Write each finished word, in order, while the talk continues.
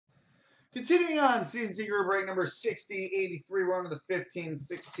Continuing on, CNC Group break number 6083. We're on to the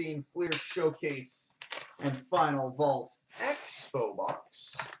 15-16 Fleer Showcase and Final Vault Expo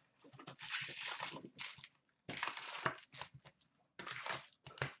box.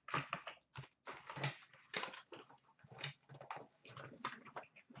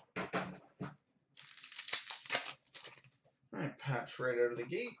 All right, patch right out of the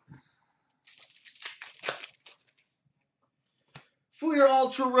gate. Fleer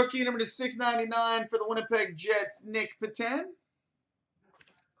Ultra Rookie number to 699 for the Winnipeg Jets, Nick Patan.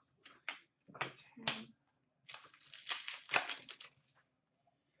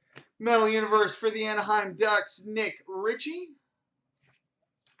 Metal Universe for the Anaheim Ducks, Nick Ritchie.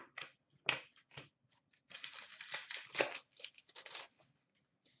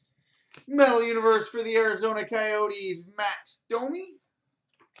 Metal Universe for the Arizona Coyotes, Max Domi.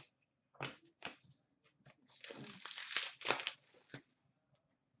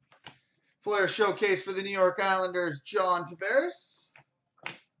 Flair Showcase for the New York Islanders, John Tavares.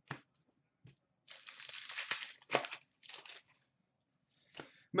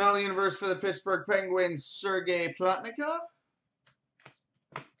 Metal Universe for the Pittsburgh Penguins, Sergei Plotnikov.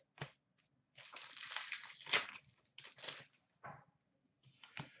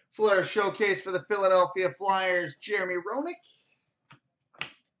 Flair Showcase for the Philadelphia Flyers, Jeremy Roenick.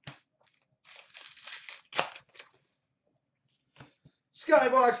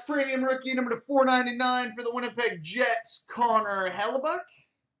 Skybox Premium Rookie number to 499 for the Winnipeg Jets, Connor Hellebuyck.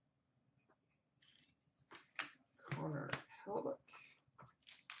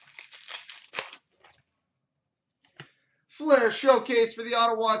 Flair Showcase for the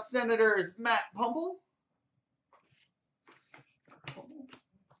Ottawa Senators, Matt Pumble.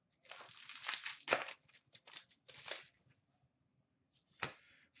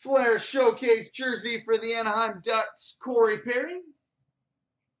 Flair Showcase jersey for the Anaheim Ducks, Corey Perry.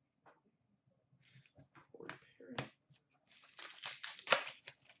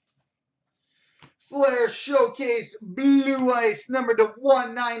 Flair Showcase Blue Ice number to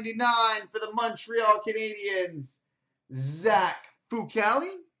 199 for the Montreal Canadiens, Zach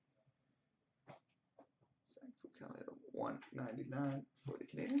Fucale. Zach Fucale at 199 for the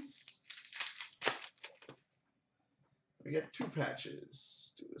Canadiens. We got two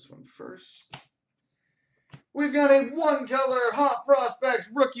patches. Do this one first. We've got a one-color Hot Prospects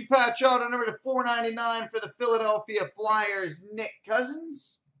rookie patch auto number to 499 for the Philadelphia Flyers, Nick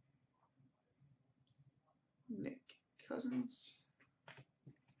Cousins.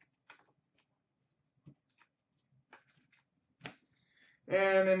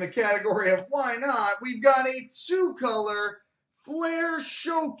 And in the category of why not, we've got a two-color Flair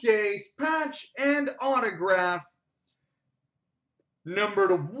Showcase patch and autograph number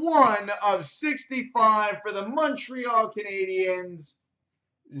to 1/65 for the Montreal Canadiens,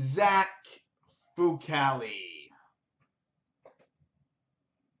 Zach Fucale.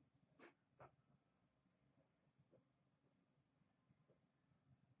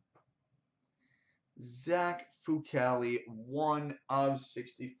 Zach Fucale,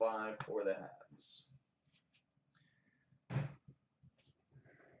 1/65 for the Habs.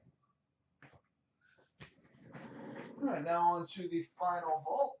 All right, now on to the final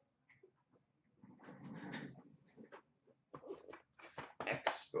vault.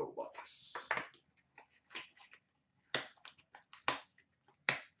 Expo box.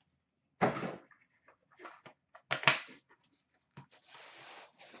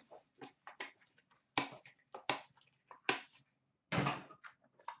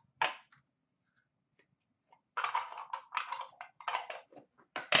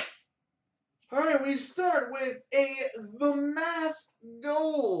 All right, we start with The Masked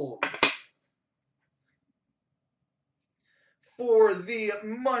Gold for the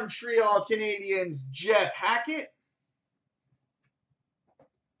Montreal Canadiens, Jeff Hackett.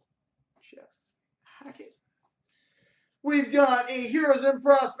 We've got a Heroes and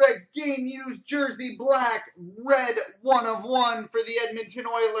Prospects Game Used Jersey Black Red 1/1 for the Edmonton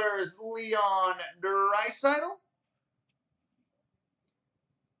Oilers, Leon Draisaitl.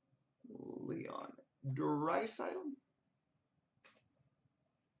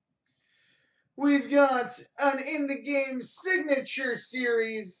 We've got an In the Game Signature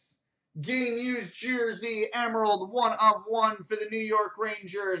Series Game Used Jersey Emerald 1/1 for the New York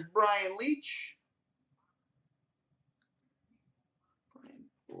Rangers, Brian Leetch.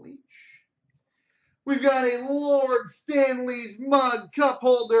 We've got a Lord Stanley's Mug Cup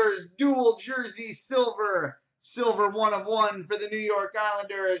Holders Dual Jersey Silver 1/1 for the New York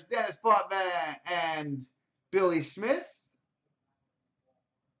Islanders, Dennis Potvin and Billy Smith.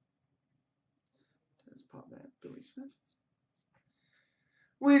 Billy Smith.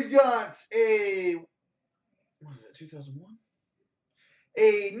 We've got a, what is that, 2001?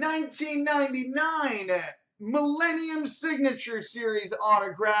 A 1999 Millennium Signature Series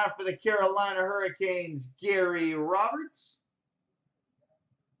autograph for the Carolina Hurricanes, Gary Roberts.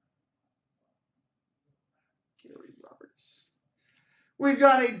 We've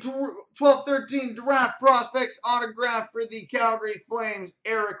got a 12-13 Draft Prospects autograph for the Calgary Flames,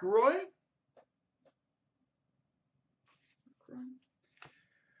 Eric Roy.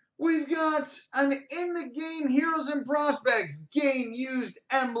 We've got an In the Game Heroes and Prospects game used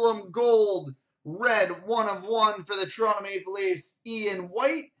emblem gold red 1/1 for the Toronto Maple Leafs, Ian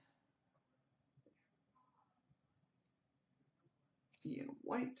White.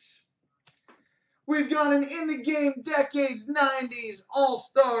 We've got an In the Game Decades 90s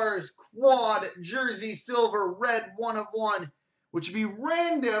All-Stars quad jersey silver red 1/1, which would be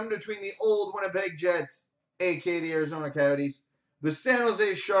random between the old Winnipeg Jets, aka the Arizona Coyotes, the San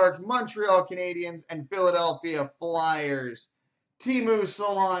Jose Sharks, Montreal Canadiens, and Philadelphia Flyers. Teemu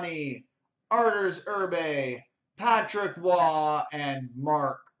Selanne, Arturs Irbe, Patrick Waugh, and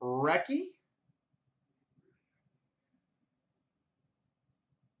Mark Recchi.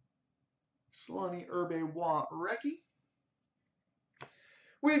 Selanne, Irbe, Waugh, Recchi.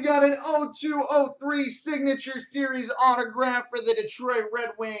 We've got an 02-03 Signature Series autograph for the Detroit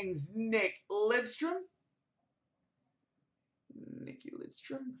Red Wings, Nicky Lidstrom.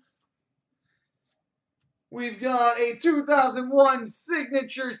 We've got a 2001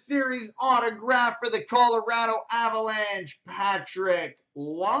 Signature Series autograph for the Colorado Avalanche, Patrick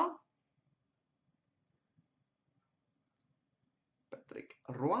Roy.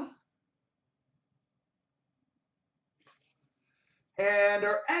 And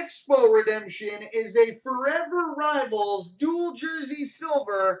our Expo redemption is a Forever Rivals dual jersey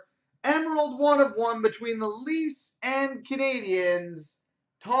silver emerald 1/1 between the Leafs and Canadiens,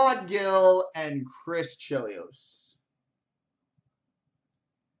 Todd Gill and Chris Chelios.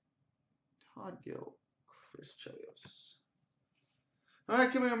 All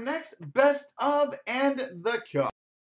right, coming up next, best of and the cut.